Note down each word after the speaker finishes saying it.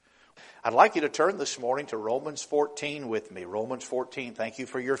I'd like you to turn this morning to Romans 14 with me. Romans 14, thank you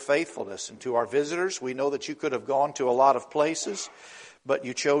for your faithfulness. And to our visitors, we know that you could have gone to a lot of places, but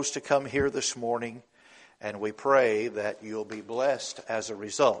you chose to come here this morning, and we pray that you'll be blessed as a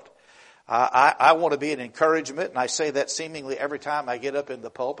result. I want to be an encouragement, and I say that seemingly every time I get up in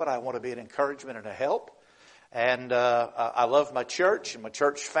the pulpit. I want to be an encouragement and a help. And I love my church and my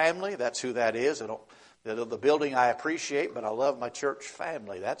church family. That's who that is. The building I appreciate, but I love my church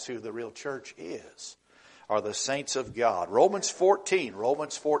family. That's who the real church is, are the saints of God. Romans 14.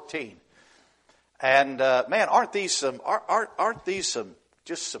 And man, aren't these some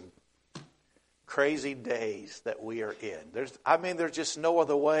crazy days that we are in? There's just no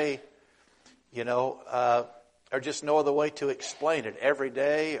other way, there's just no other way to explain it. Every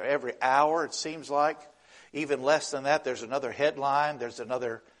day, or every hour, it seems like, even less than that, there's another headline, there's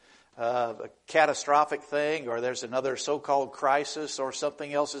another a catastrophic thing, or there's another so-called crisis, or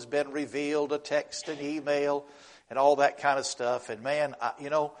something else has been revealed, a text, an email, and all that kind of stuff. And man,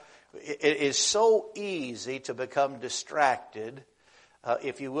 it is so easy to become distracted,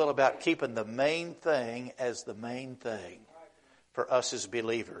 if you will, about keeping the main thing as the main thing for us as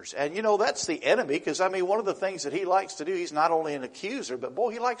believers. And that's the enemy, because one of the things that he likes to do, he's not only an accuser, but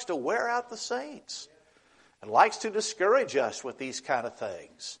boy, he likes to wear out the saints and likes to discourage us with these kind of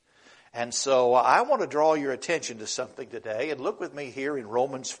things. And so I want to draw your attention to something today. And look with me here in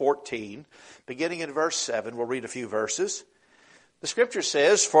Romans 14, beginning in verse 7. We'll read a few verses. The Scripture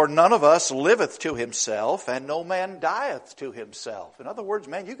says, "For none of us liveth to himself, and no man dieth to himself." In other words,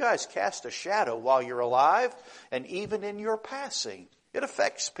 man, you guys cast a shadow while you're alive, and even in your passing. It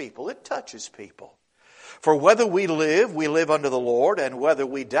affects people. It touches people. "For whether we live unto the Lord, and whether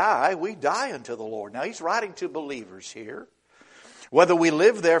we die unto the Lord." Now, he's writing to believers here. "Whether we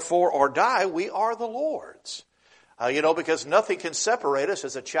live, therefore, or die, we are the Lord's." Because nothing can separate us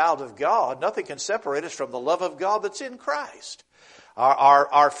as a child of God. Nothing can separate us from the love of God that's in Christ.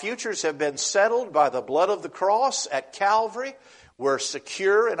 Our futures have been settled by the blood of the cross at Calvary. We're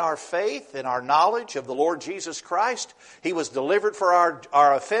secure in our faith, in our knowledge of the Lord Jesus Christ. He was delivered for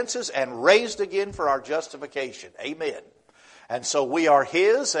our offenses and raised again for our justification. Amen. And so we are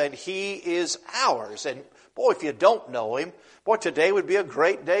His and He is ours. And boy, if you don't know Him, today would be a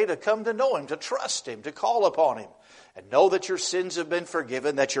great day to come to know Him, to trust Him, to call upon Him. And know that your sins have been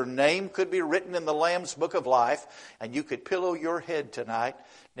forgiven, that your name could be written in the Lamb's Book of Life, and you could pillow your head tonight,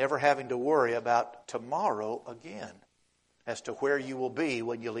 never having to worry about tomorrow again, as to where you will be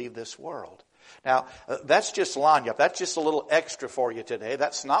when you leave this world. Now, that's just lanyard. That's just a little extra for you today.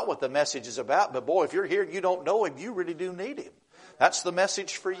 That's not what the message is about. But boy, if you're here and you don't know Him, you really do need Him. That's the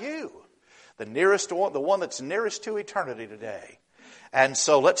message for you. The nearest one, the one that's nearest to eternity today. And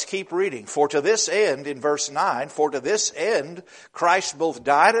so let's keep reading. "For to this end," in verse 9, "For to this end Christ both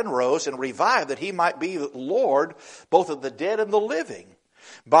died and rose and revived, that He might be Lord both of the dead and the living.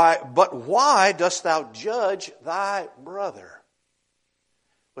 But why dost thou judge thy brother?"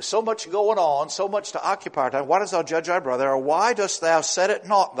 With so much going on, so much to occupy our time, why dost thou judge thy brother? Or why dost thou set at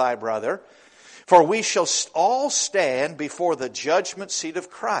naught thy brother? For we shall all stand before the judgment seat of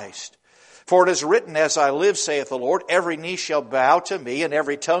Christ. For it is written, As I live, saith the Lord, every knee shall bow to me, and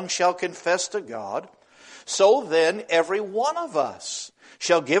every tongue shall confess to God. So then every one of us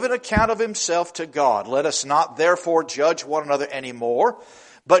shall give an account of himself to God. Let us not therefore judge one another any more,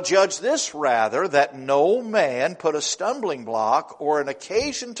 but judge this rather, that no man put a stumbling block or an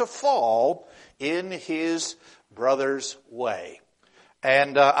occasion to fall in his brother's way.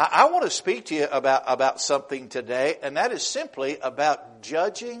 And I want to speak to you about something today, and that is simply about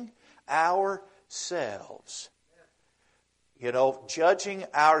judging ourselves. Judging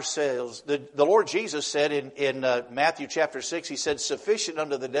ourselves. The Lord Jesus said in Matthew chapter 6, He said, "Sufficient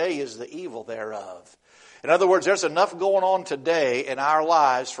unto the day is the evil thereof." In other words, there's enough going on today in our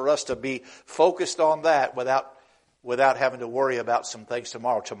lives for us to be focused on that without having to worry about some things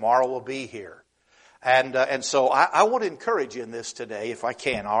tomorrow. Tomorrow will be here. And so I want to encourage you in this today, if I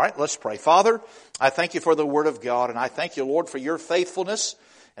can. All right, let's pray. Father, I thank You for the Word of God, and I thank You, Lord, for Your faithfulness.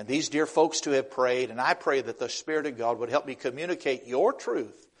 And these dear folks to have prayed, and I pray that the Spirit of God would help me communicate Your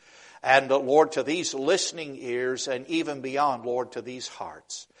truth. And Lord, to these listening ears, and even beyond, Lord, to these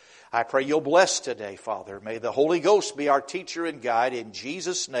hearts. I pray You'll bless today, Father. May the Holy Ghost be our teacher and guide. In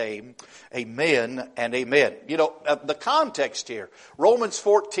Jesus' name, amen and amen. The context here, Romans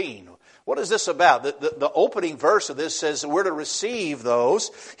 14. What is this about? The opening verse of this says we're to receive those.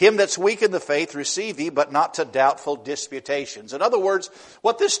 Him that's weak in the faith, receive ye, but not to doubtful disputations. In other words,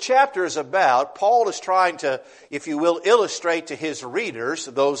 what this chapter is about, Paul is trying to, if you will, illustrate to his readers,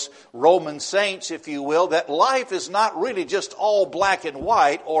 those Roman saints, if you will, that life is not really just all black and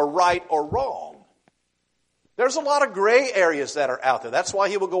white or right or wrong. There's a lot of gray areas that are out there. That's why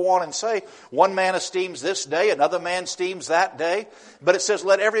he will go on and say, one man esteems this day, another man esteems that day. But it says,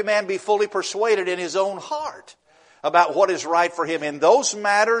 let every man be fully persuaded in his own heart about what is right for him in those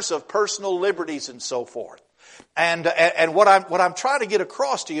matters of personal liberties and so forth. And what I'm trying to get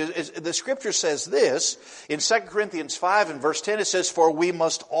across to you is the Scripture says this in 2 Corinthians 5 and verse 10. It says, for we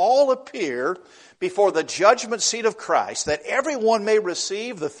must all appear before the judgment seat of Christ, that everyone may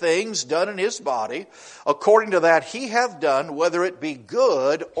receive the things done in his body, according to that he hath done, whether it be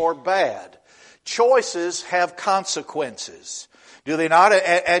good or bad. Choices have consequences. Do they not?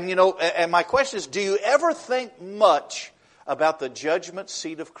 And my question is, do you ever think much about the judgment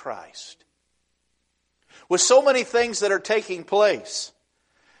seat of Christ? With so many things that are taking place,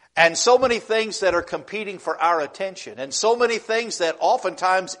 and so many things that are competing for our attention, and so many things that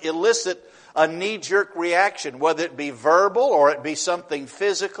oftentimes elicit a knee-jerk reaction, whether it be verbal or it be something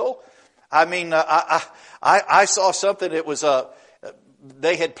physical. I mean, I saw something, it was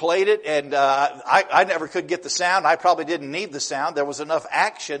they had played it, and I never could get the sound. I probably didn't need the sound. There was enough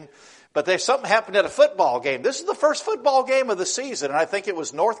action. But there's something happened at a football game. This is the first football game of the season, and I think it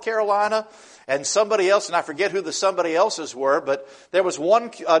was North Carolina and somebody else, and I forget who the somebody else's were, but there was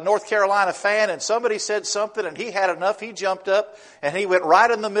one North Carolina fan, and somebody said something, and he had enough. He jumped up, and he went right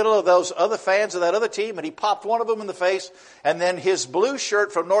in the middle of those other fans of that other team, and he popped one of them in the face, and then his blue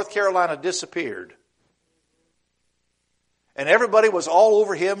shirt from North Carolina disappeared. And everybody was all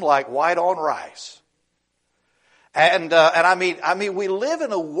over him like white on rice. And I mean, we live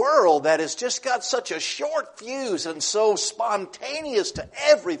in a world that has just got such a short fuse and so spontaneous to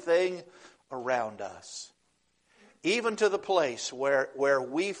everything around us. Even to the place where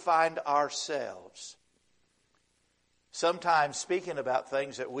we find ourselves sometimes speaking about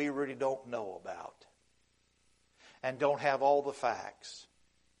things that we really don't know about. And don't have all the facts.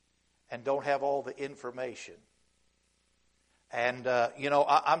 And don't have all the information. And,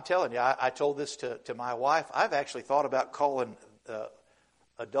 I'm telling you, I told this to my wife. I've actually thought about calling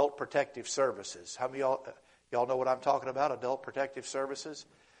Adult Protective Services. How many of y'all know what I'm talking about, Adult Protective Services?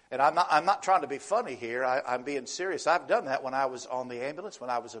 And I'm not trying to be funny here. I'm being serious. I've done that when I was on the ambulance, when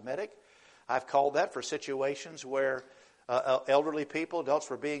I was a medic. I've called that for situations where elderly people, adults,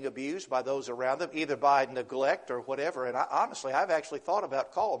 were being abused by those around them, either by neglect or whatever. And honestly, I've actually thought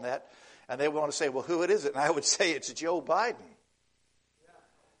about calling that. And they want to say, well, who is it? And I would say it's Joe Biden.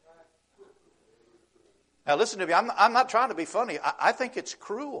 Now listen to me, I'm not trying to be funny. I think it's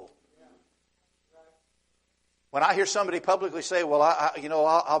cruel. When I hear somebody publicly say, well,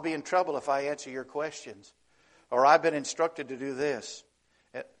 I'll be in trouble if I answer your questions. Or I've been instructed to do this.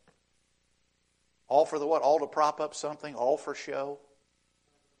 All for the what? All to prop up something? All for show?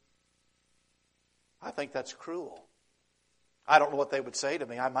 I think that's cruel. I don't know what they would say to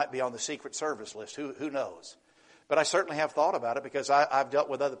me. I might be on the Secret Service list. Who knows? But I certainly have thought about it because I've dealt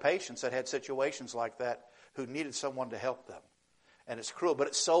with other patients that had situations like that who needed someone to help them. And it's cruel, but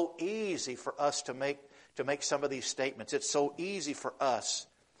it's so easy for us to make some of these statements. It's so easy for us,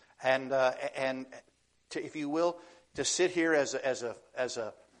 and to, if you will, to sit here as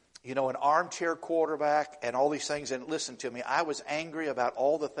a an armchair quarterback and all these things. And listen to me, I was angry about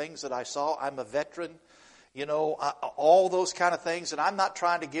all the things that I saw. I'm a veteran, all those kind of things. And I'm not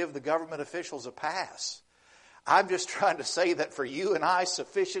trying to give the government officials a pass. I'm just trying to say that for you and I,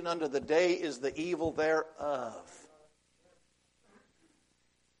 sufficient unto the day is the evil thereof.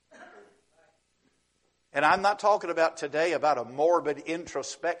 And I'm not talking about today about a morbid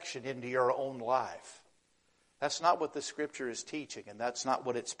introspection into your own life. That's not what the Scripture is teaching, and that's not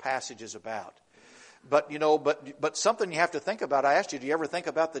what its passage is about. But but something you have to think about. I asked you, do you ever think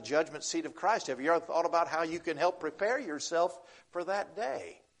about the judgment seat of Christ? Have you ever thought about how you can help prepare yourself for that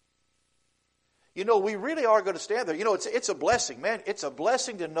day? We really are going to stand there. It's a blessing, man. It's a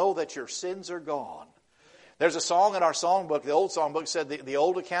blessing to know that your sins are gone. There's a song in our songbook, the old songbook said the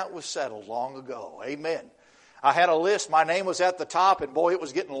old account was settled long ago. Amen. I had a list. My name was at the top, and boy, it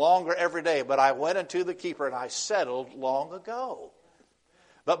was getting longer every day. But I went unto the keeper, and I settled long ago.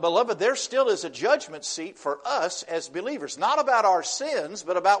 But beloved, there still is a judgment seat for us as believers. Not about our sins,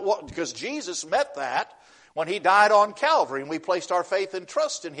 but about what, because Jesus met that when He died on Calvary and we placed our faith and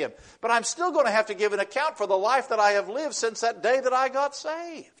trust in Him. But I'm still going to have to give an account for the life that I have lived since that day that I got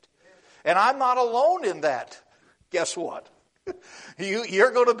saved. And I'm not alone in that. Guess what?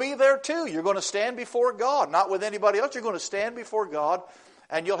 You're going to be there too. You're going to stand before God, not with anybody else. You're going to stand before God,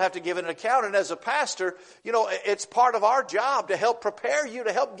 and you'll have to give an account. And as a pastor, it's part of our job to help prepare you,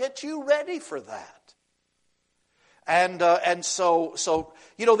 to help get you ready for that. And so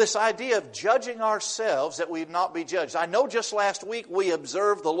this idea of judging ourselves that we not be judged. I know just last week we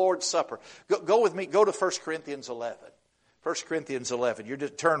observed the Lord's Supper. Go with me. Go to 1 Corinthians 11. 1 Corinthians 11. You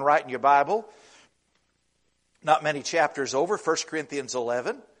just turn right in your Bible. Not many chapters over. 1 Corinthians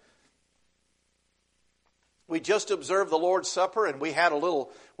 11. We just observed the Lord's Supper, and we had a little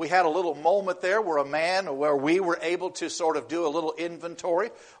moment there where we were able to sort of do a little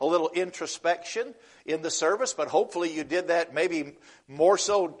inventory, a little introspection in the service. But hopefully you did that maybe more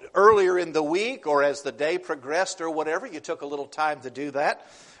so earlier in the week, or as the day progressed, or whatever. You took a little time to do that.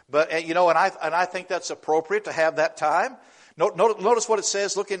 But and I think that's appropriate to have that time. Notice what it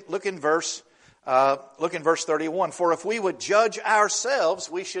says. Look in verse 31. For if we would judge ourselves,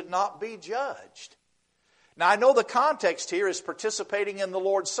 we should not be judged. Now, I know the context here is participating in the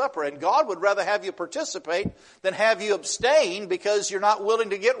Lord's Supper, and God would rather have you participate than have you abstain because you're not willing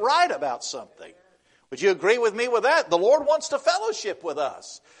to get right about something. Would you agree with me with that? The Lord wants to fellowship with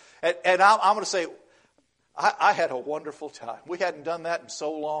us. And I'm going to say, I had a wonderful time. We hadn't done that in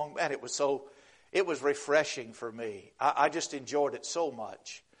so long. Man, it was refreshing for me. I just enjoyed it so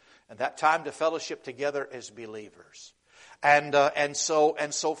much. And that time to fellowship together as believers. And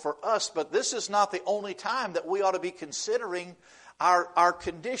so for us, but this is not the only time that we ought to be considering our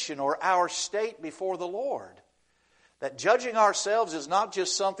condition or our state before the Lord. That judging ourselves is not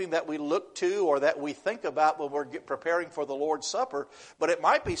just something that we look to or that we think about when we're preparing for the Lord's Supper, but it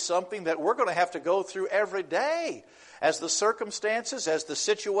might be something that we're going to have to go through every day as the circumstances, as the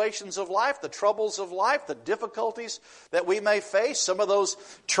situations of life, the troubles of life, the difficulties that we may face, some of those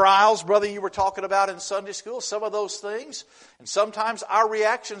trials, brother, you were talking about in Sunday school, some of those things. And sometimes our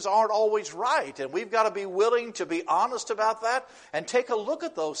reactions aren't always right, and we've got to be willing to be honest about that and take a look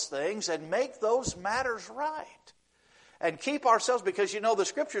at those things and make those matters right. And keep ourselves, because the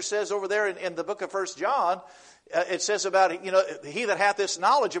Scripture says over there in the book of 1 John, it says about, he that hath this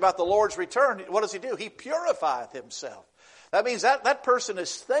knowledge about the Lord's return, what does he do? He purifieth himself. That means that person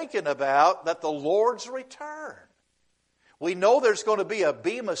is thinking about that the Lord's return. We know there's going to be a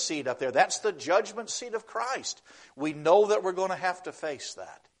bema seat up there. That's the judgment seat of Christ. We know that we're going to have to face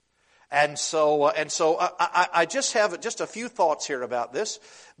that. And so I just have just a few thoughts here about this,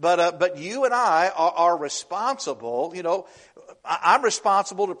 but you and I are responsible. I'm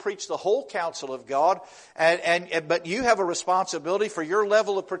responsible to preach the whole counsel of God, but you have a responsibility for your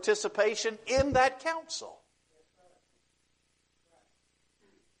level of participation in that counsel.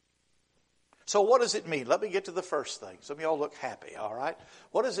 So what does it mean? Let me get to the first thing. Some of y'all look happy, all right?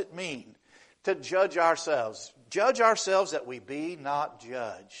 What does it mean to judge ourselves? Judge ourselves that we be not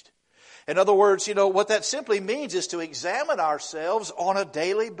judged. In other words, what that simply means is to examine ourselves on a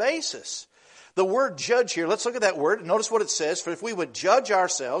daily basis. The word judge here, let's look at that word. Notice what it says. For if we would judge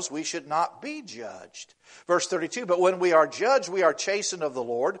ourselves, we should not be judged. Verse 32, but when we are judged, we are chastened of the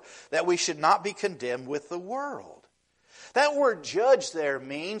Lord, that we should not be condemned with the world. That word judge there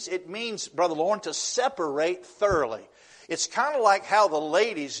means, Brother Lauren, to separate thoroughly. It's kind of like how the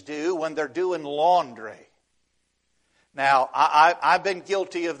ladies do when they're doing laundry. Now, I've been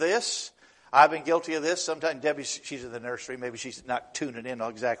guilty of this. Sometimes Debbie, she's in the nursery. Maybe she's not tuning in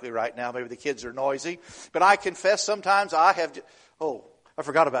exactly right now. Maybe the kids are noisy. But I confess sometimes I have... I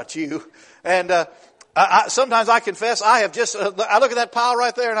forgot about you. And sometimes I confess I have just... I look at that pile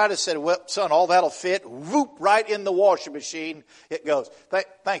right there and I just said, well, son, all that'll fit. Whoop, right in the washing machine it goes.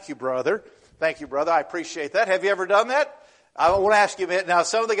 Thank you, brother. Thank you, brother. I appreciate that. Have you ever done that? I want to ask you a minute. Now,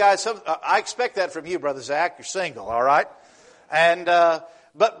 some of the guys, I expect that from you, Brother Zach. You're single, all right? And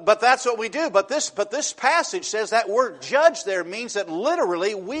but that's what we do. But this passage says that word judge there means that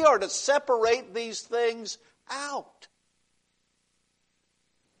literally we are to separate these things out.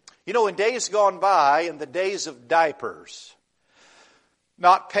 In days gone by, in the days of diapers,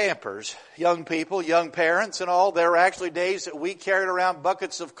 not Pampers, young people, young parents and all, there were actually days that we carried around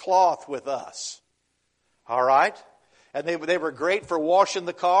buckets of cloth with us. All right? And they were great for washing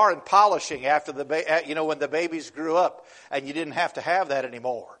the car and polishing after when the babies grew up, and you didn't have to have that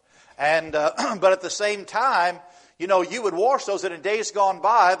anymore. And but at the same time, you would wash those, and in days gone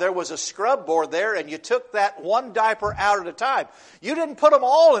by, there was a scrub board there, and you took that one diaper out at a time. You didn't put them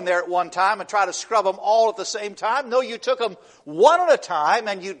all in there at one time and try to scrub them all at the same time. No, you took them one at a time,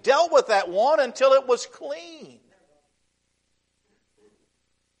 and you dealt with that one until it was clean.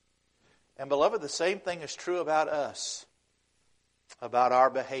 And beloved, the same thing is true about us, about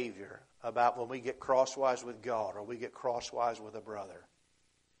our behavior, about when we get crosswise with God or we get crosswise with a brother.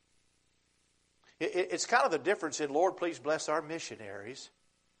 It's kind of the difference in, Lord, please bless our missionaries,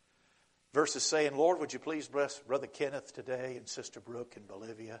 versus saying, Lord, would you please bless Brother Kenneth today and Sister Brooke in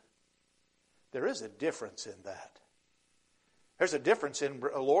Bolivia? There is a difference in that. There's a difference in,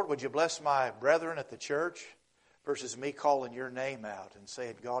 Lord, would you bless my brethren at the church, versus me calling your name out and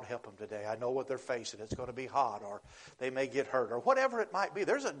saying, God, help them today. I know what they're facing. It's going to be hot, or they may get hurt, or whatever it might be.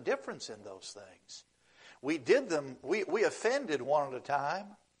 There's a difference in those things. We did them, we offended one at a time.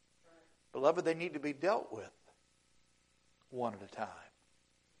 Beloved, they need to be dealt with one at a time.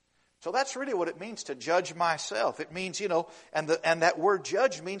 So that's really what it means to judge myself. It means, and that word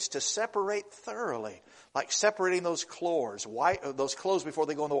judge means to separate thoroughly. Like separating those clothes, those clothes before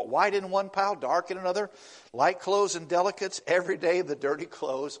they go in the white in one pile, dark in another, light clothes and delicates. Every day the dirty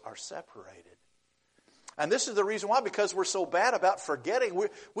clothes are separated. And this is the reason why, because we're so bad about forgetting.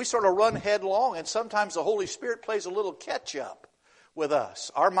 We sort of run headlong, and sometimes the Holy Spirit plays a little catch up with us.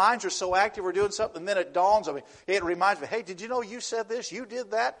 Our minds are so active, we're doing something, and then it dawns on me. It reminds me, hey, did you know you said this? You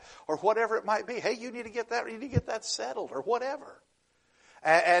did that? Or whatever it might be. Hey, you need to get that, you need to get that settled, or whatever.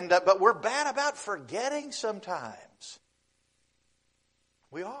 But we're bad about forgetting sometimes.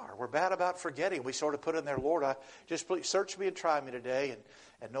 We are. We're bad about forgetting. We sort of put in there, Lord, just please search me and try me today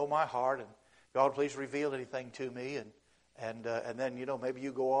and know my heart. And God, please reveal anything to me. And then, maybe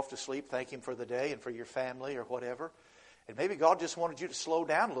you go off to sleep, thank Him for the day and for your family or whatever. And maybe God just wanted you to slow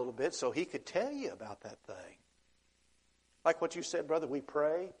down a little bit so He could tell you about that thing. Like what you said, brother, we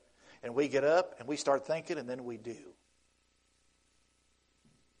pray and we get up and we start thinking and then we do.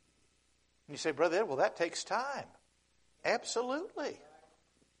 And you say, Brother Ed, well, that takes time. Absolutely.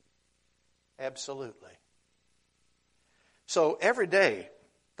 Absolutely. So every day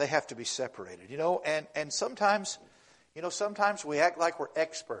they have to be separated, and sometimes we act like we're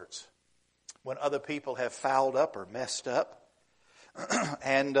experts when other people have fouled up or messed up.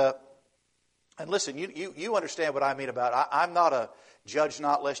 And listen, you understand what I mean about I'm not a judge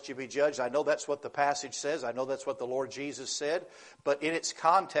not lest you be judged. I know that's what the passage says. I know that's what the Lord Jesus said. But in its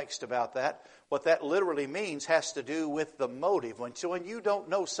context about that, what that literally means has to do with the motive. So when you don't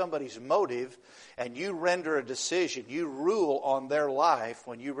know somebody's motive and you render a decision, you rule on their life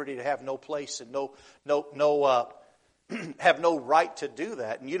when you really have no place and have no right to do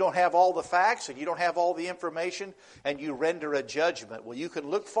that, and you don't have all the facts and you don't have all the information, and you render a judgment. Well, you can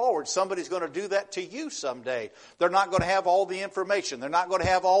look forward. Somebody's going to do that to you someday. They're not going to have all the information. They're not going to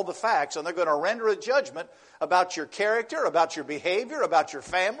have all the facts, and they're going to render a judgment about your character, about your behavior, about your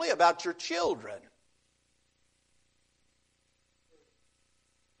family, about your children.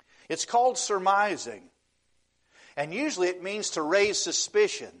 It's called surmising, and usually it means to raise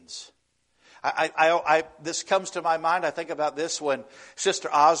suspicions. This comes to my mind. I think about this when Sister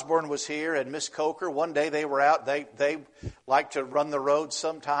Osborne was here and Miss Coker. One day they were out. They like to run the road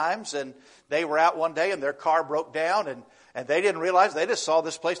sometimes, and they were out one day and their car broke down, and they didn't realize. They just saw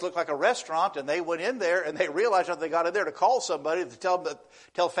this place look like a restaurant, and they went in there and they realized after they got in there to call somebody to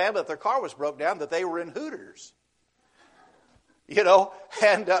tell family that their car was broke down that they were in Hooters.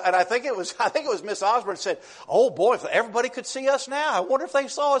 And I think it was Miss Osborne said, "Oh boy, if everybody could see us now, I wonder if they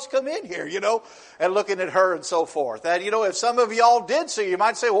saw us come in here," and looking at her and so forth. And if some of y'all did see, you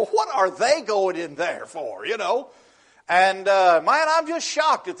might say, "Well, what are they going in there for?" And I'm just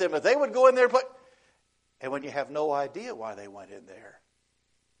shocked at them that they would go in there, and when you have no idea why they went in there.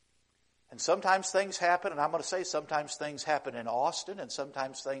 And sometimes things happen, and I'm going to say sometimes things happen in Austin, and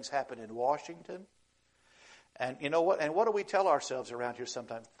sometimes things happen in Washington. And you know what? And what do we tell ourselves around here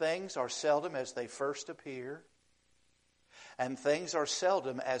sometimes? Things are seldom as they first appear, and things are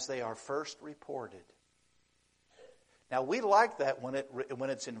seldom as they are first reported. Now, we like that when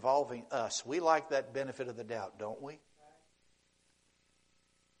it's involving us. We like that benefit of the doubt, don't we?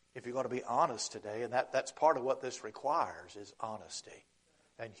 If you're going to be honest today, and that's part of what this requires, is honesty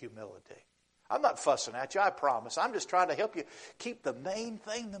and humility. I'm not fussing at you, I promise. I'm just trying to help you keep the main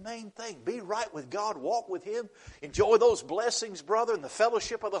thing. Be right with God, walk with Him, enjoy those blessings, brother, and the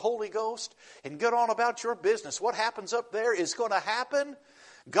fellowship of the Holy Ghost, and get on about your business. What happens up there is going to happen.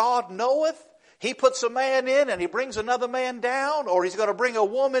 God knoweth. He puts a man in and He brings another man down, or He's going to bring a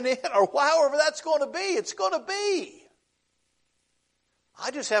woman in, or however that's going to be. It's going to be.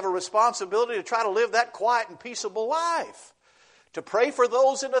 I just have a responsibility to try to live that quiet and peaceable life. To pray for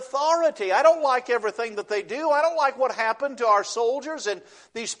those in authority. I don't like everything that they do. I don't like what happened to our soldiers and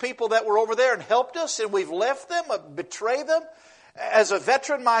these people that were over there and helped us, and we've left them, betrayed them. As a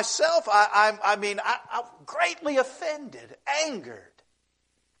veteran myself, I'm greatly offended, angered.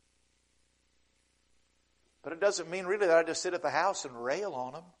 But it doesn't mean really that I just sit at the house and rail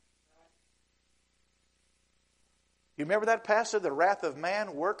on them. You remember that passage? The wrath of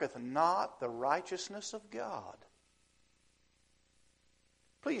man worketh not the righteousness of God.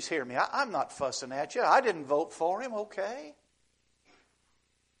 Please hear me. I'm not fussing at you. I didn't vote for him, okay?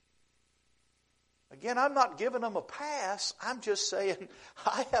 Again, I'm not giving them a pass. I'm just saying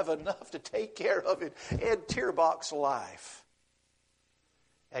I have enough to take care of in Ed Tierbach's life.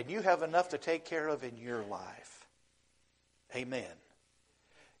 And you have enough to take care of in your life. Amen.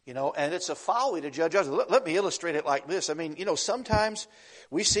 You know, and it's a folly to judge others. Let me illustrate it like this. I mean, you know, sometimes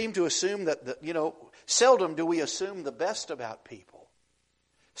we seem to assume that, seldom do we assume the best about people.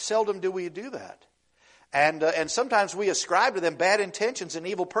 Seldom do we do that. And sometimes we ascribe to them bad intentions and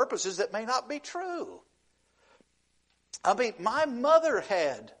evil purposes that may not be true. I mean, my mother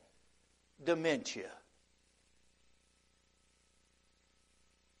had dementia.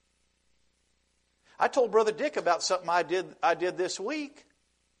 I told Brother Dick about something I did this week.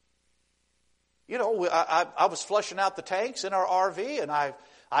 You know, I was flushing out the tanks in our RV, and I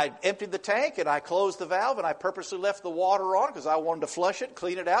emptied the tank, and I closed the valve, and I purposely left the water on because I wanted to flush it,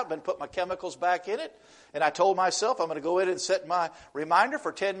 clean it out, and then put my chemicals back in it. And I told myself I'm going to go in and set my reminder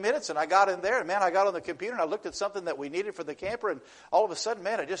for 10 minutes, and I got in there, and man, I got on the computer, and I looked at something that we needed for the camper, and all of a sudden,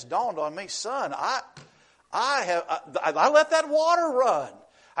 man, it just dawned on me, son, I let that water run.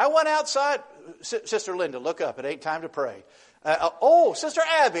 I went outside. Sister Linda, look up. It ain't time to pray. Sister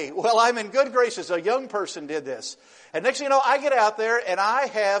Abby. Well, I'm in good graces. A young person did this. And next thing you know, I get out there and I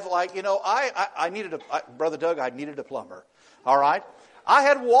have Brother Doug, I needed a plumber. All right. I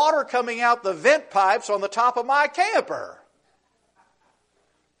had water coming out the vent pipes on the top of my camper.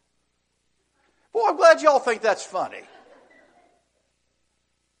 Boy, I'm glad y'all think that's funny.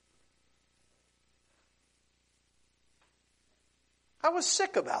 I was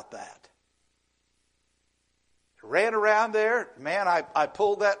sick about that. Ran around there. Man, I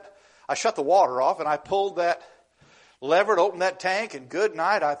pulled that. I shut the water off and I pulled that lever to open that tank, and good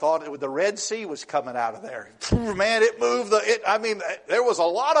night. I thought the Red Sea was coming out of there. Man, it moved. There was a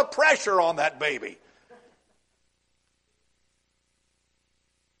lot of pressure on that baby.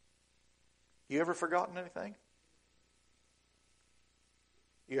 You ever forgotten anything?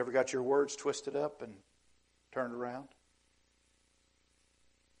 You ever got your words twisted up and turned around?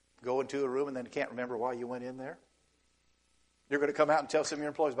 Go into a room and then can't remember why you went in there? You're going to come out and tell some of your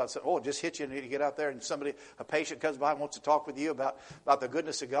employees about something. Oh, it just hit you and you get out there and a patient comes by and wants to talk with you about the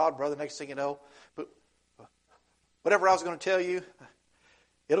goodness of God. Brother, next thing you know, but whatever I was going to tell you,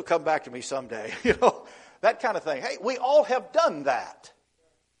 it'll come back to me someday. You know, that kind of thing. Hey, we all have done that.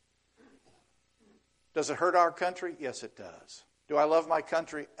 Does it hurt our country? Yes, it does. Do I love my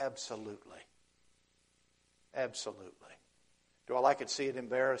country? Absolutely. Absolutely. Do I like to see it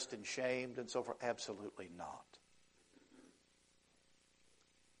embarrassed and shamed and so forth? Absolutely not.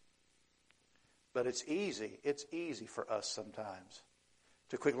 But it's easy for us sometimes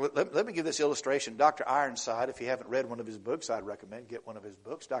to quickly. Let me give this illustration. Dr. Ironside, if you haven't read one of his books, I'd recommend get one of his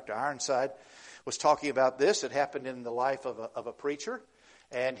books. Dr. Ironside was talking about this. It happened in the life of a preacher.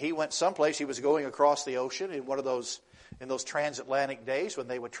 And he went someplace. He was going across the ocean in those transatlantic days when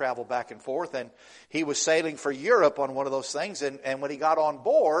they would travel back and forth. And he was sailing for Europe on one of those things. And when he got on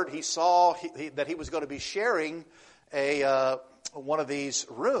board, he saw that he was going to be sharing one of these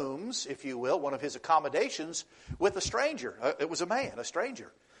rooms, if you will, one of his accommodations with a stranger. It was a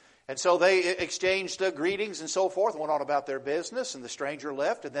stranger. And so they exchanged greetings and so forth, went on about their business, and the stranger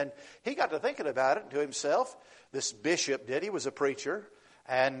left. And then he got to thinking about it to himself. This bishop did. He was a preacher.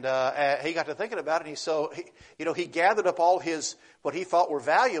 And he got to thinking about it, and he gathered up all his, what he thought were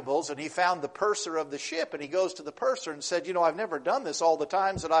valuables, and he found the purser of the ship, and he goes to the purser and said, I've never done this. All the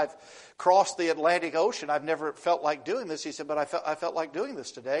times that I've crossed the Atlantic Ocean, I've never felt like doing this. He said, but I felt like doing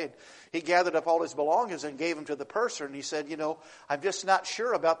this today. And he gathered up all his belongings and gave them to the purser, and he said, I'm just not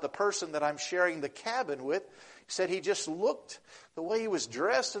sure about the person that I'm sharing the cabin with. He said he just looked, the way he was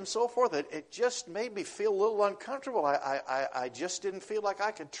dressed and so forth, it just made me feel a little uncomfortable. I just didn't feel like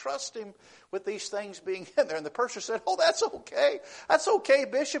I could trust him with these things being in there. And the purser said, oh, that's okay. That's okay,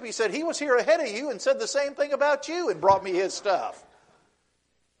 Bishop. He said, he was here ahead of you and said the same thing about you and brought me his stuff.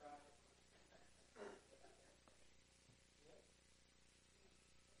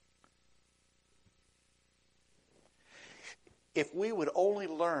 If we would only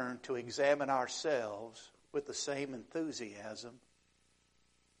learn to examine ourselves with the same enthusiasm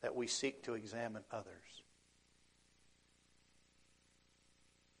that we seek to examine others.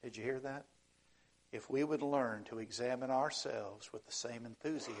 Did you hear that? If we would learn to examine ourselves with the same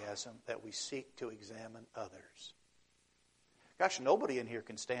enthusiasm that we seek to examine others. Gosh, nobody in here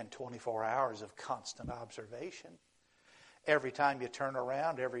can stand 24 hours of constant observation. Every time you turn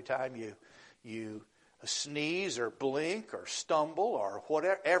around, every time you sneeze or blink or stumble or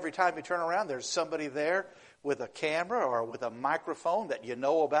whatever. Every time you turn around, there's somebody there with a camera or with a microphone that you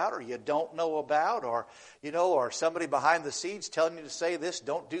know about or you don't know about, or or somebody behind the scenes telling you to say this,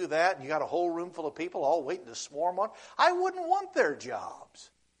 don't do that, and you got a whole room full of people all waiting to swarm on. I wouldn't want their jobs.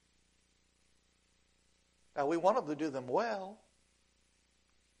 Now, we want them to do them well.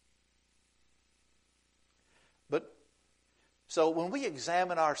 So when we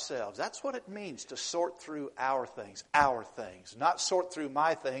examine ourselves, that's what it means to sort through our things, not sort through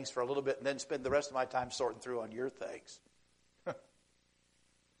my things for a little bit and then spend the rest of my time sorting through on your things.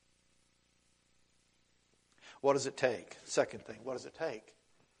 What does it take? Second thing, what does it take?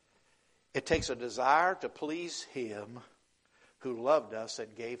 It takes a desire to please Him who loved us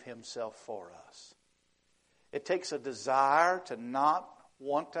and gave Himself for us. It takes a desire to not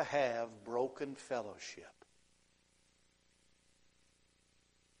want to have broken fellowship.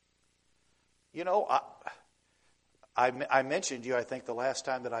 I mentioned you, I think, the last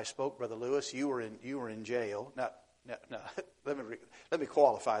time that I spoke, Brother Lewis. You were in jail. No. Let me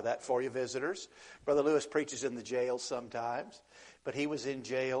qualify that for you, visitors. Brother Lewis preaches in the jail sometimes, but he was in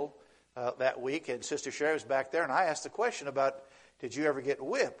jail that week, and Sister Sherry was back there, and I asked the question about, did you ever get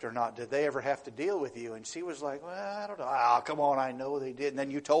whipped or not? Did they ever have to deal with you? And she was like, well, I don't know. Oh, come on, I know they did. And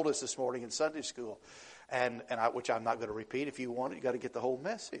then you told us this morning in Sunday school, which I'm not going to repeat. If you want it, you got to get the whole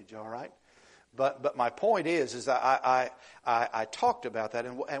message, all right? But my point is that I talked about that,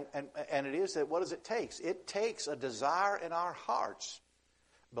 and it is that what does it take? It takes a desire in our hearts.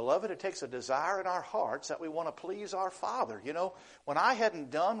 Beloved, it takes a desire in our hearts that we want to please our Father. When I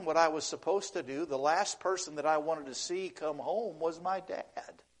hadn't done what I was supposed to do, the last person that I wanted to see come home was my dad.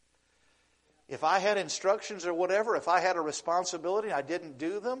 If I had instructions or whatever, if I had a responsibility and I didn't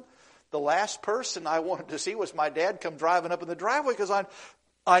do them, the last person I wanted to see was my dad come driving up in the driveway, because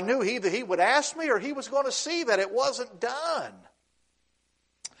I knew either he would ask me or he was going to see that it wasn't done.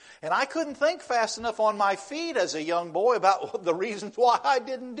 And I couldn't think fast enough on my feet as a young boy about the reasons why I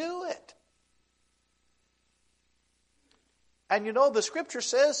didn't do it. And the Scripture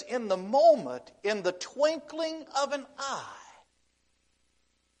says, in the moment, in the twinkling of an eye.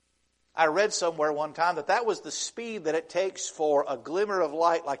 I read somewhere one time that was the speed that it takes for a glimmer of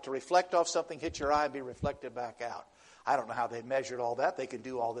light, like to reflect off something, hit your eye and be reflected back out. I don't know how they measured all that. They can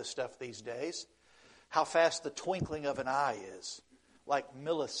do all this stuff these days. How fast the twinkling of an eye is. Like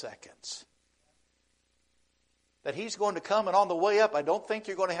milliseconds. That He's going to come, and on the way up, I don't think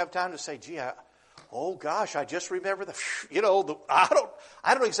you're going to have time to say, gee, I just remember I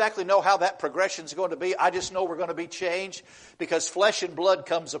don't exactly know how that progression's going to be. I just know we're going to be changed, because flesh and blood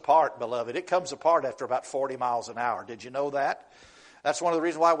comes apart, beloved. It comes apart after about 40 miles an hour. Did you know that? That's one of the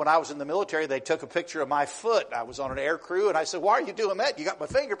reasons why when I was in the military, they took a picture of my foot. I was on an air crew, and I said, why are you doing that? You got my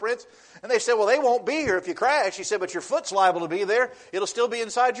fingerprints. And they said, well, they won't be here if you crash. He said, but your foot's liable to be there. It'll still be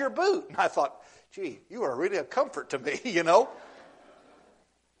inside your boot. And I thought, gee, you are really a comfort to me,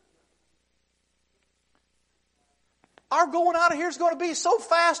 Our going out of here is going to be so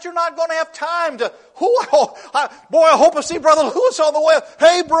fast, you're not going to have time to, I hope I see Brother Lewis on the way.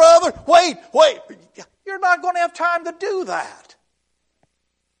 Hey, brother, wait. You're not going to have time to do that.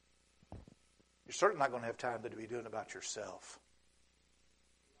 You're certainly not going to have time to be doing it about yourself.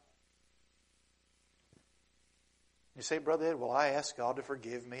 You say, Brother Ed, well, I ask God to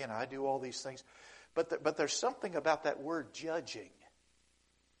forgive me and I do all these things. But there's something about that word judging.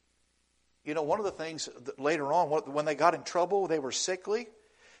 One of the things that later on, when they got in trouble, they were sickly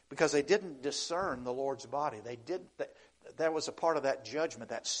because they didn't discern the Lord's body. That was a part of that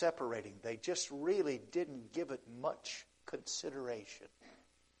judgment, that separating. They just really didn't give it much consideration.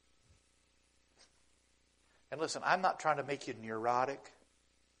 And listen, I'm not trying to make you neurotic.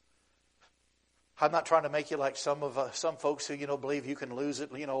 I'm not trying to make you like some folks who, believe you can lose it.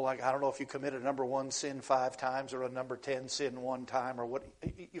 Like, I don't know if you committed a number 1 sin 5 times or a number 10 sin 1 time or what.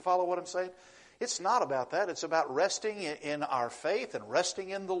 You follow what I'm saying? It's not about that. It's about resting in our faith and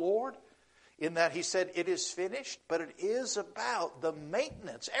resting in the Lord. In that He said it is finished, but it is about the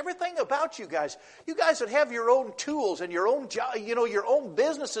maintenance. Everything about you guys that have your own tools and your own job, your own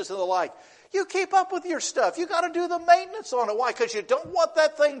businesses and the like. You keep up with your stuff. You got to do the maintenance on it. Why? Because you don't want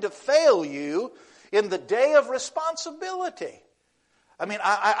that thing to fail you in the day of responsibility. I mean,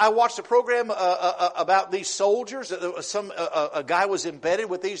 I watched a program about these soldiers. A guy was embedded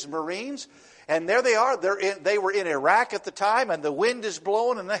with these Marines, and there they are. They were in Iraq at the time, and the wind is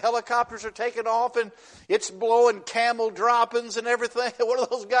blowing, and the helicopters are taking off, and it's blowing camel droppings and everything. What are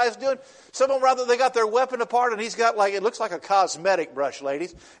those guys doing? Some of them, they got their weapon apart, and he's got it looks like a cosmetic brush,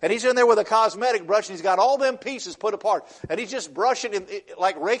 ladies. And he's in there with a cosmetic brush, and he's got all them pieces put apart, and he's just brushing,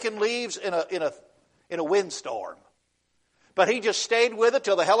 like raking leaves in in a windstorm. But he just stayed with it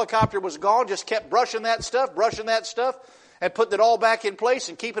till the helicopter was gone, just kept brushing that stuff, and putting it all back in place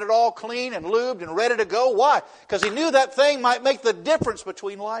and keeping it all clean and lubed and ready to go. Why? Because he knew that thing might make the difference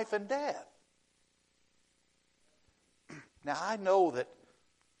between life and death. Now, I know that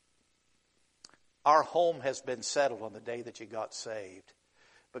our home has been settled on the day that you got saved.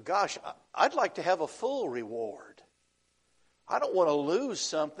 But gosh, I'd like to have a full reward. I don't want to lose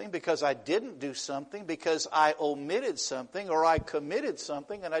something because I didn't do something, because I omitted something or I committed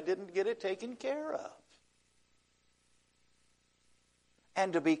something and I didn't get it taken care of.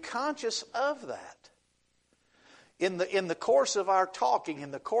 And to be conscious of that. In the course of our talking,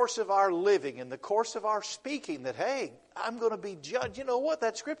 in the course of our living, in the course of our speaking, that, hey, I'm going to be judged. You know what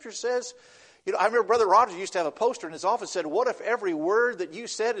that Scripture says? You know, I remember Brother Rogers used to have a poster in his office that said, what if every word that you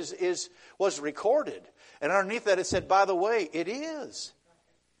said was recorded? And underneath that it said, by the way, it is.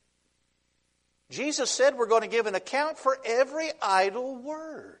 Jesus said we're going to give an account for every idle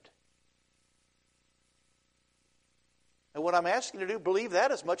word. And what I'm asking you to do, believe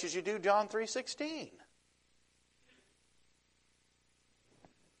that as much as you do John 3:16.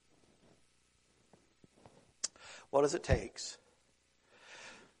 What does it take?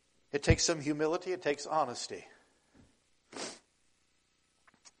 It takes some humility. It takes honesty.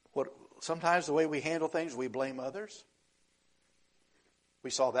 Sometimes the way we handle things, we blame others. We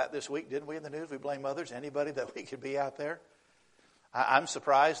saw that this week, didn't we, in the news? We blame others, anybody that we could be out there. I'm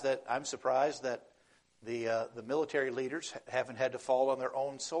surprised that the military leaders haven't had to fall on their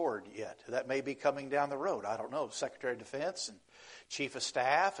own sword yet. That may be coming down the road. I don't know. Secretary of Defense and Chief of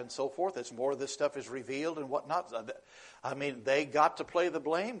Staff and so forth, as more of this stuff is revealed and whatnot. I mean, they got to play the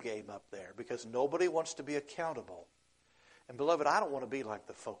blame game up there because nobody wants to be accountable. And beloved, I don't want to be like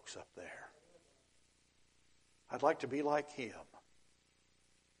the folks up there. I'd like to be like him.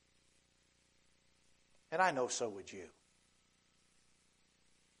 And I know so would you.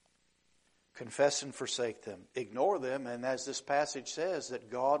 Confess and forsake them. Ignore them, and as this passage says, that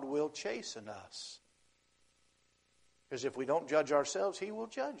God will chasten us. Because if we don't judge ourselves, He will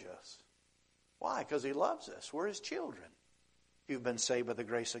judge us. Why? Because He loves us. We're His children. You've been saved by the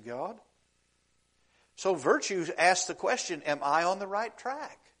grace of God. So virtue asks the question, am I on the right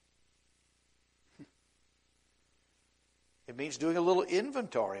track? It means doing a little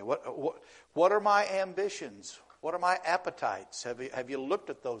inventory. What are my ambitions? What are my appetites? Have you looked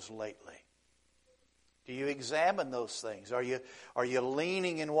at those lately? Do you examine those things? Are you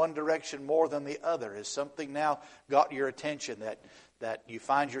leaning in one direction more than the other? Has something now got your attention that you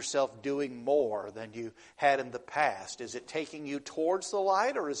find yourself doing more than you had in the past? Is it taking you towards the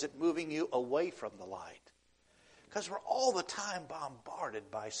light, or is it moving you away from the light? Because we're all the time bombarded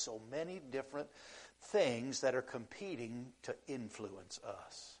by so many different things that are competing to influence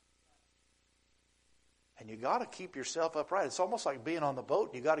us. And you got to keep yourself upright. It's almost like being on the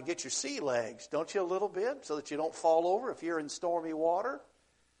boat. You got to get your sea legs, don't you, a little bit, so that you don't fall over if you're in stormy water.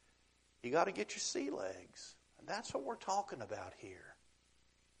 You got to get your sea legs. And that's what we're talking about here.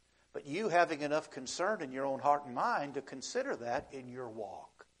 But you having enough concern in your own heart and mind to consider that in your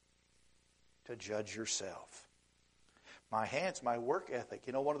walk, to judge yourself. My hands, my work ethic.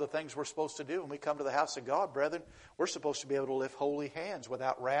 You know, one of the things we're supposed to do when we come to the house of God, brethren, we're supposed to be able to lift holy hands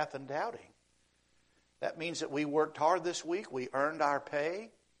without wrath and doubting. That means that we worked hard this week. We earned our pay.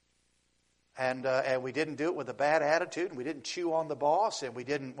 And we didn't do it with a bad attitude. And we didn't chew on the boss. And we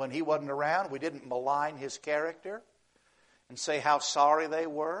didn't, when he wasn't around, we didn't malign his character and say how sorry they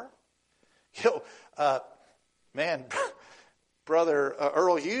were. You know, man, Brother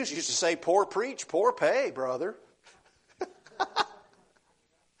Earl Hughes used to say, poor preach, poor pay, brother.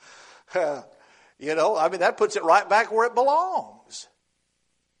 You know, I mean, that puts it right back where it belongs.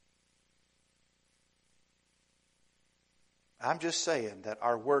 I'm just saying that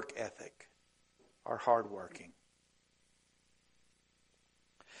our work ethic, our hard working.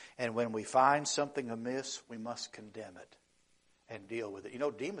 And when we find something amiss, we must condemn it and deal with it. You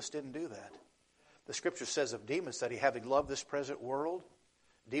know, Demas didn't do that. The Scripture says of Demas that he, having loved this present world,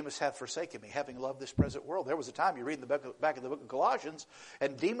 Demas hath forsaken me, having loved this present world. There was a time, you read in the back of the book of Colossians,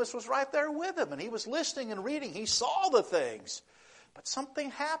 and Demas was right there with him, and he was listening and reading. He saw the things. But something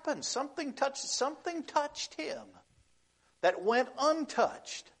happened. Something touched him that went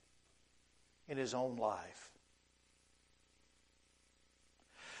untouched in his own life.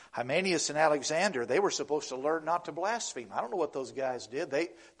 Hymenaeus and Alexander, they were supposed to learn not to blaspheme. I don't know what those guys did.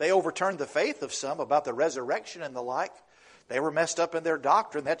 They overturned the faith of some about the resurrection and the like. They were messed up in their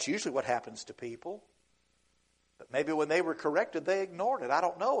doctrine. That's usually what happens to people. But maybe when they were corrected, they ignored it. I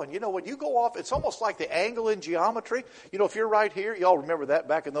don't know. And when you go off, it's almost like the angle in geometry. If you're right here, y'all remember that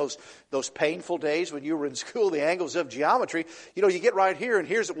back in those painful days when you were in school, the angles of geometry. You get right here, and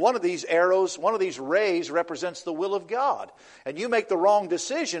here's one of these arrows, one of these rays represents the will of God. And you make the wrong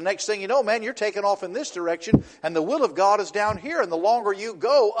decision. Next thing you know, man, you're taking off in this direction, and the will of God is down here. And the longer you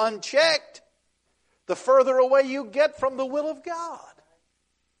go unchecked, the further away you get from the will of God.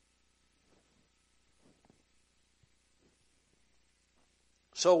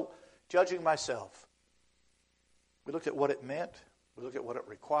 So, judging myself, we looked at what it meant, we looked at what it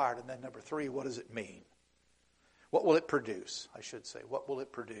required, and then number 3, what does it mean? What will it produce, I should say? What will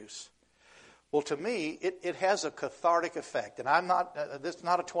it produce? Well, to me, it has a cathartic effect. And this is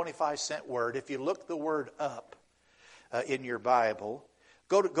not a 25-cent word. If you look the word up in your Bible,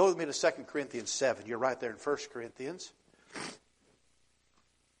 go with me to 2 Corinthians 7. You're right there in 1 Corinthians.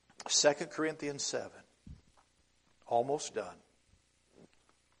 2 Corinthians 7. Almost done.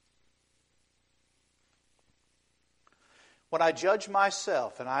 When I judge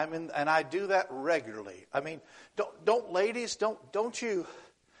myself, and I do that regularly. I mean, ladies, don't you?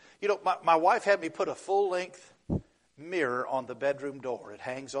 My wife had me put a full-length mirror on the bedroom door. It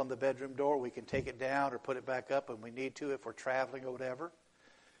hangs on the bedroom door. We can take it down or put it back up when we need to if we're traveling or whatever.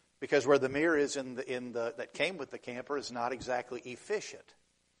 Because where the mirror is that came with the camper is not exactly efficient,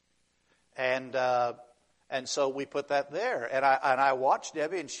 and so we put that there. And I watched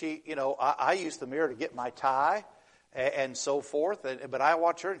Debbie, and she, I use the mirror to get my tie. And so forth. But I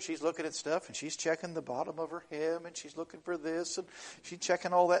watch her, and she's looking at stuff, and she's checking the bottom of her hem, and she's looking for this, and she's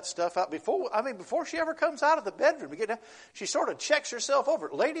checking all that stuff out. Before she ever comes out of the bedroom, she sort of checks herself over.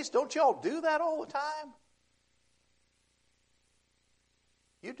 Ladies, don't y'all do that all the time?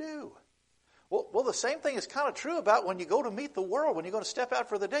 You do. Well, the same thing is kind of true about when you go to meet the world. When you're going to step out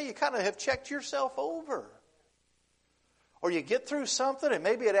for the day, you kind of have checked yourself over. Or you get through something and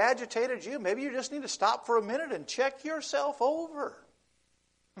maybe it agitated you. Maybe you just need to stop for a minute and check yourself over.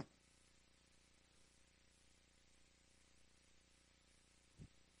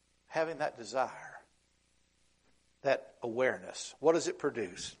 Having that desire, that awareness, what does it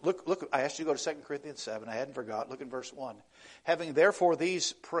produce? Look! I asked you to go to 2 Corinthians 7. I hadn't forgot. Look in verse 1. Having therefore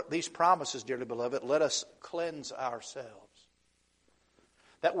these promises, dearly beloved, let us cleanse ourselves.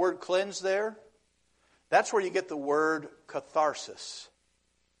 That word cleanse there, that's where you get the word catharsis.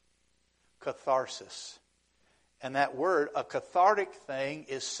 Catharsis. And that word, a cathartic thing,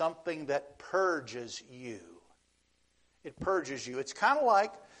 is something that purges you. It purges you. It's kind of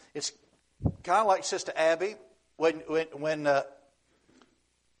like Sister Abby when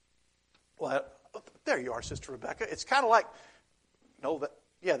there you are, Sister Rebecca. It's kind of like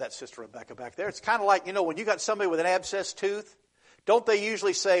that's Sister Rebecca back there. It's kind of like, when you got somebody with an abscessed tooth. Don't they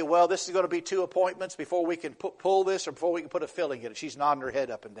usually say, well, this is going to be 2 appointments before we can pull this or before we can put a filling in it? She's nodding her head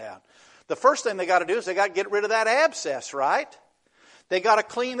up and down. The first thing they got to do is they got to get rid of that abscess, right? They got to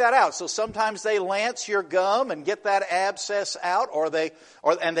clean that out. So sometimes they lance your gum and get that abscess out,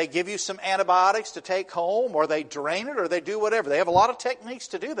 and they give you some antibiotics to take home, or they drain it, or they do whatever. They have a lot of techniques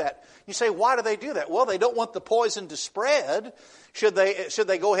to do that. You say, why do they do that? Well, they don't want the poison to spread. Should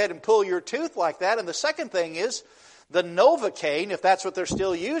they go ahead and pull your tooth like that? And the second thing is, the Novocaine, if that's what they're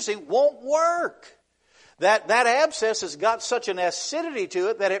still using, won't work. That abscess has got such an acidity to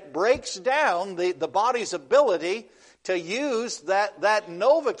it that it breaks down the body's ability to use that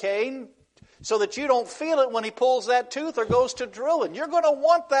Novocaine so that you don't feel it when he pulls that tooth or goes to drilling. You're going to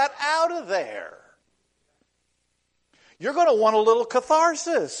want that out of there. You're going to want a little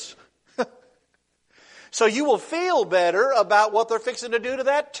catharsis. So you will feel better about what they're fixing to do to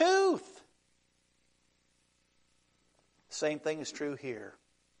that tooth. Same thing is true here.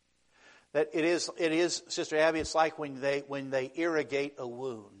 That it is, Sister Abby, it's like when they irrigate a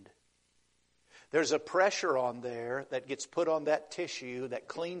wound. There's a pressure on there that gets put on that tissue that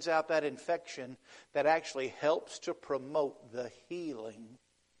cleans out that infection that actually helps to promote the healing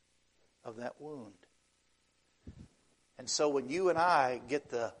of that wound. And so when you and I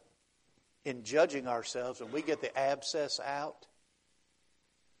in judging ourselves, when we get the abscess out,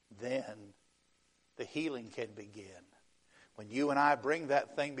 then the healing can begin. When you and I bring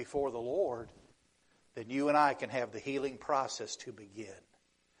that thing before the Lord, then you and I can have the healing process to begin.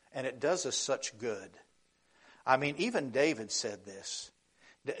 And it does us such good. I mean, even David said this.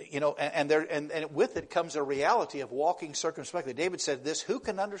 And with it comes a reality of walking circumspectly. David said this, who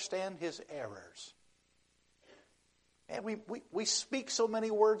can understand his errors? And we speak so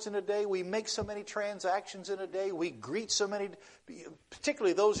many words in a day. We make so many transactions in a day. We greet so many,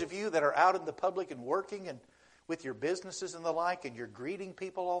 particularly those of you that are out in the public and working and with your businesses and the like, and you're greeting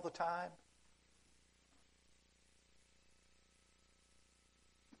people all the time.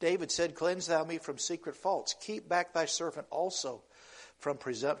 David said, "Cleanse thou me from secret faults. Keep back thy servant also from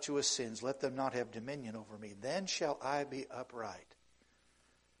presumptuous sins. Let them not have dominion over me. Then shall I be upright,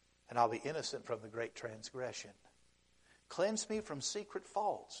 and I'll be innocent from the great transgression." Cleanse me from secret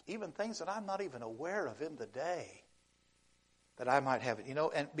faults, even things that I'm not even aware of in the day, that I might have it.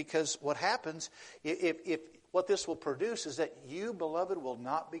 And because what happens, if what this will produce is that you, beloved, will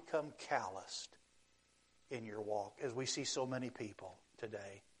not become calloused in your walk, as we see so many people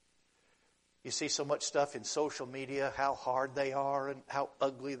today. You see so much stuff in social media, how hard they are and how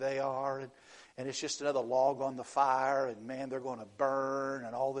ugly they are, and it's just another log on the fire, and man, they're going to burn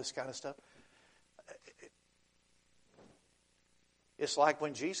and all this kind of stuff. It's like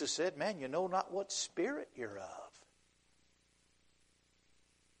when Jesus said, "Man, you know not what spirit you're of."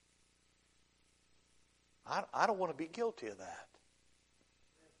 I don't want to be guilty of that.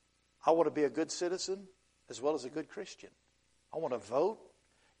 I want to be a good citizen as well as a good Christian. I want to vote,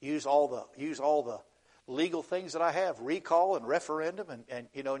 use all the legal things that I have, recall and referendum, and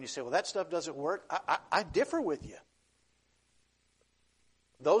you say, "Well, that stuff doesn't work." I differ with you.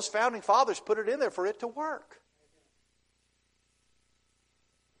 Those founding fathers put it in there for it to work.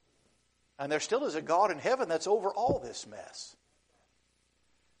 And there still is a God in heaven that's over all this mess.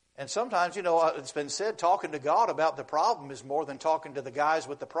 And sometimes, it's been said, talking to God about the problem is more than talking to the guys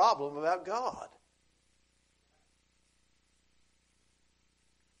with the problem about God.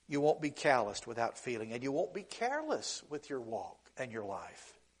 You won't be calloused without feeling, and you won't be careless with your walk and your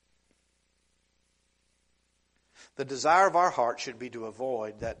life. The desire of our heart should be to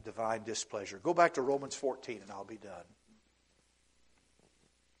avoid that divine displeasure. Go back to Romans 14 and I'll be done.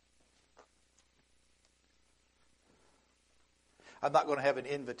 I'm not going to have an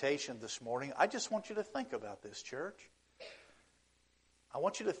invitation this morning. I just want you to think about this, church. I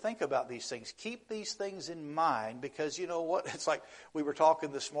want you to think about these things. Keep these things in mind, because you know what? It's like we were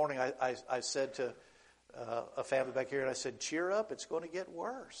talking this morning. I said to a family back here, and I said, "Cheer up, it's going to get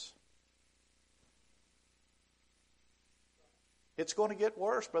worse." It's going to get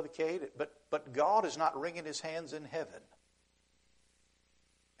worse, Brother Cade, but God is not wringing His hands in heaven.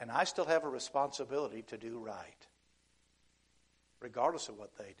 And I still have a responsibility to do right, regardless of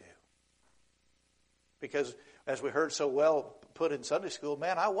what they do. Because, as we heard so well put in Sunday school,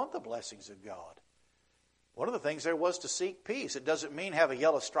 man, I want the blessings of God. One of the things there was to seek peace. It doesn't mean have a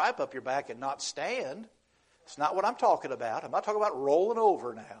yellow stripe up your back and not stand. It's not what I'm talking about. I'm not talking about rolling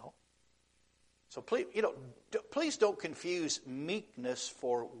over now. So please don't confuse meekness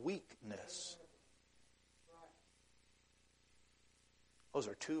for weakness. Those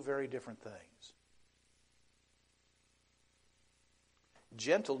are two very different things.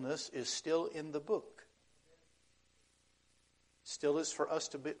 Gentleness is still in the book. Still is for us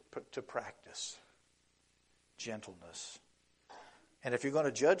to practice. Gentleness. And if you're going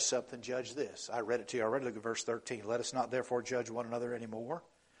to judge something, judge this. I read it to you already. Look at verse 13. "Let us not therefore judge one another anymore,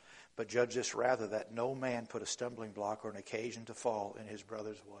 but judge this rather, that no man put a stumbling block or an occasion to fall in his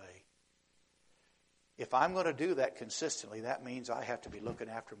brother's way." If I'm going to do that consistently, that means I have to be looking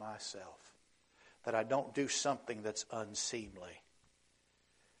after myself, that I don't do something that's unseemly.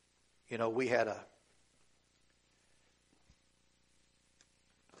 We had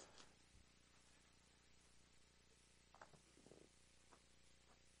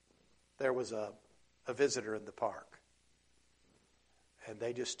there was a visitor in the park, and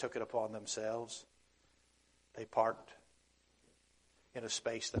they just took it upon themselves. They parked in a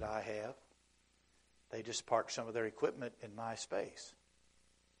space that I have. They just parked some of their equipment in my space.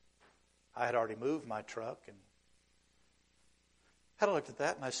 I had already moved my truck, and I looked at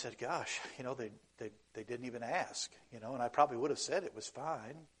that and I said, "Gosh, they didn't even ask, and I probably would have said it was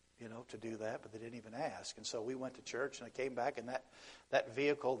fine, to do that, but they didn't even ask." And so we went to church, and I came back, and that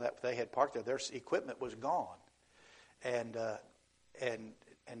vehicle that they had parked there, their equipment was gone. And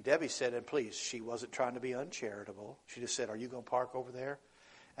Debbie said, and please, she wasn't trying to be uncharitable. She just said, "Are you going to park over there?"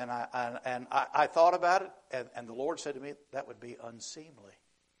 And I thought about it, and the Lord said to me, "That would be unseemly."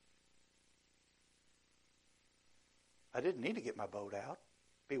 I didn't need to get my boat out.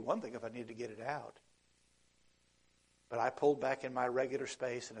 It'd be one thing if I needed to get it out. But I pulled back in my regular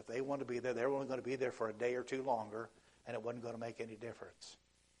space, and if they wanted to be there, they were only going to be there for a day or two longer, and it wasn't going to make any difference.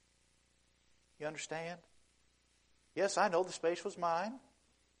 You understand? Yes, I know the space was mine.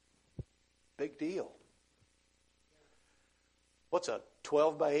 Big deal. What's a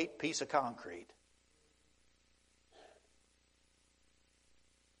 12 by 8 piece of concrete?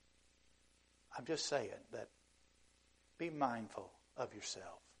 I'm just saying that be mindful of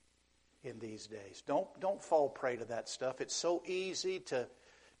yourself in these days. Don't fall prey to that stuff. It's so easy to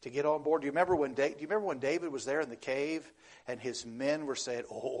to get on board. Do you remember when David was there in the cave and his men were saying,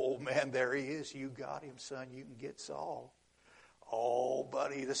 "Oh man, there he is. You got him, son. You can get Saul." "Oh,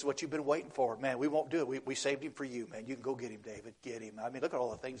 buddy, this is what you've been waiting for. Man, we won't do it. We saved him for you, man. You can go get him, David. Get him." I mean, look at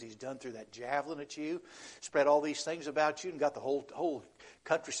all the things he's done through that javelin at you. Spread all these things about you and got the whole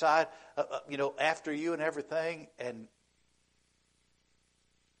countryside, after you and everything. And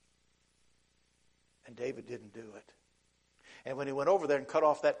David didn't do it. And when he went over there and cut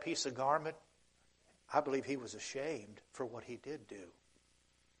off that piece of garment, I believe he was ashamed for what he did do,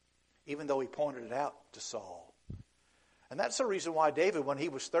 even though he pointed it out to Saul. And that's the reason why David, when he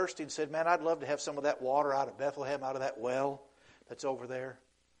was thirsty, said, "Man, I'd love to have some of that water out of Bethlehem, out of that well that's over there."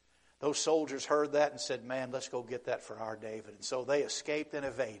 Those soldiers heard that and said, "Man, let's go get that for our David." And so they escaped and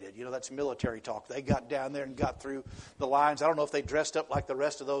evaded. That's military talk. They got down there and got through the lines. I don't know if they dressed up like the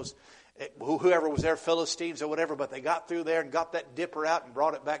rest of those, whoever was there, Philistines or whatever, but they got through there and got that dipper out and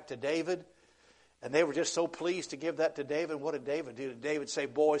brought it back to David. And they were just so pleased to give that to David. What did David do? Did David say,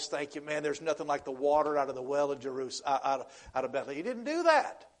 "Boys, thank you, man. There's nothing like the water out of the well in Jerusalem, out of Bethlehem"? He didn't do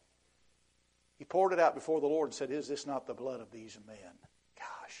that. He poured it out before the Lord and said, "Is this not the blood of these men?"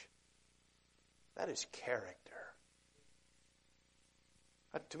 Gosh, that is character.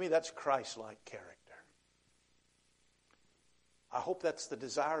 To me, that's Christ-like character. I hope that's the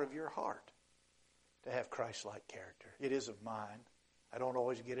desire of your heart, to have Christ-like character. It is of mine. I don't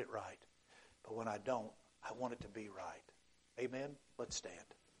always get it right. But when I don't, I want it to be right. Amen? Let's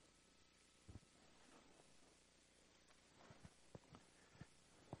stand.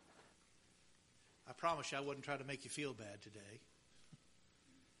 I promise you I wouldn't try to make you feel bad today.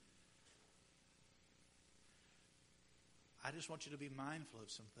 I just want you to be mindful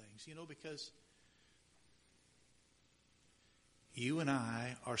of some things, because you and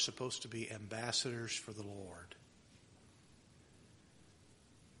I are supposed to be ambassadors for the Lord.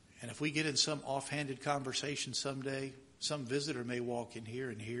 And if we get in some offhanded conversation someday, some visitor may walk in here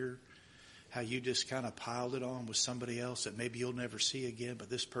and hear how you just kind of piled it on with somebody else that maybe you'll never see again,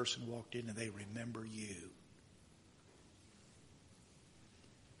 but this person walked in and they remember you.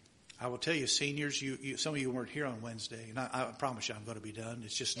 I will tell you, seniors, some of you weren't here on Wednesday, and I promise you I'm going to be done.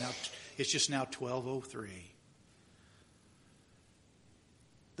 It's just now 12:03.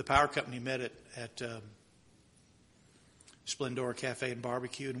 The power company met at Splendor Cafe and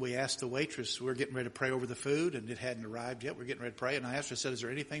Barbecue, and we asked the waitress, we were getting ready to pray over the food, and it hadn't arrived yet. We're getting ready to pray, and I asked her, I said, "Is there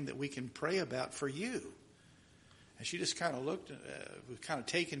anything that we can pray about for you?" And she just kind of looked, was kind of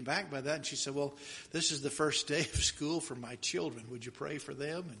taken back by that, and she said, "Well, this is the first day of school for my children. Would you pray for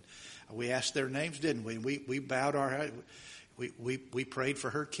them?" And we asked their names, didn't we? And we bowed our head. We prayed for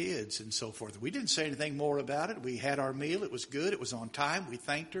her kids and so forth. We didn't say anything more about it. We had our meal. It was good. It was on time. We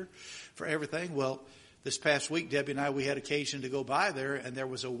thanked her for everything. Well, this past week, Debbie and I, we had occasion to go by there, and there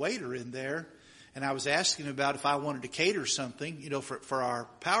was a waiter in there, and I was asking him about if I wanted to cater something, for our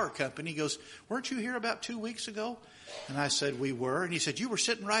power company. He goes, "Weren't you here about 2 weeks ago?" And I said, "We were." And he said, "You were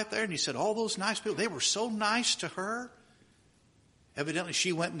sitting right there." And he said, "All those nice people, they were so nice to her." Evidently,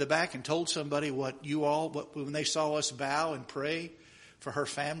 she went in the back and told somebody when they saw us bow and pray for her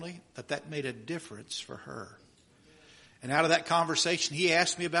family, that made a difference for her. And out of that conversation, he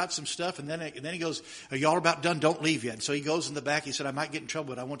asked me about some stuff, and then he goes, "Are y'all about done? Don't leave yet." And so he goes in the back. He said, "I might get in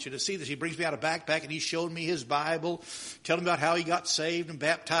trouble, but I want you to see this." He brings me out a backpack, and he's showing me his Bible, telling me about how he got saved and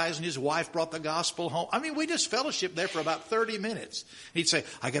baptized, and his wife brought the gospel home. I mean, we just fellowshiped there for about 30 minutes. And he'd say,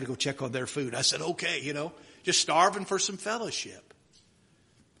 "I got to go check on their food." I said, "Okay," just starving for some fellowship.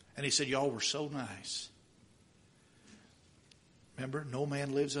 And he said, "Y'all were so nice." Remember, no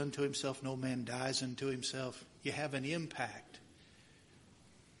man lives unto himself, no man dies unto himself. You have an impact.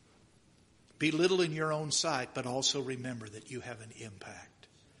 Be little in your own sight, but also remember that you have an impact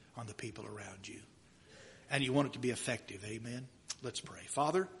on the people around you. And you want it to be effective. Amen? Let's pray.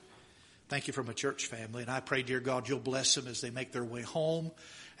 Father, thank you for my church family. And I pray, dear God, you'll bless them as they make their way home.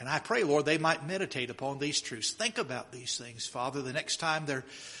 And I pray, Lord, they might meditate upon these truths. Think about these things, Father. The next time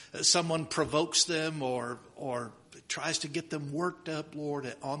someone provokes them or tries to get them worked up,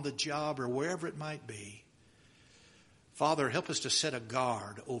 Lord, on the job or wherever it might be. Father, help us to set a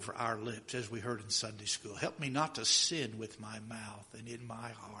guard over our lips, as we heard in Sunday school. Help me not to sin with my mouth and in my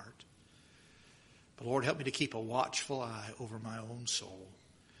heart. But Lord, help me to keep a watchful eye over my own soul.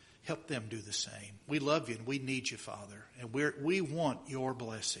 Help them do the same. We love you and we need you, Father. And we want your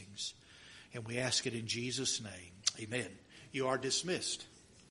blessings. And we ask it in Jesus' name. Amen. You are dismissed.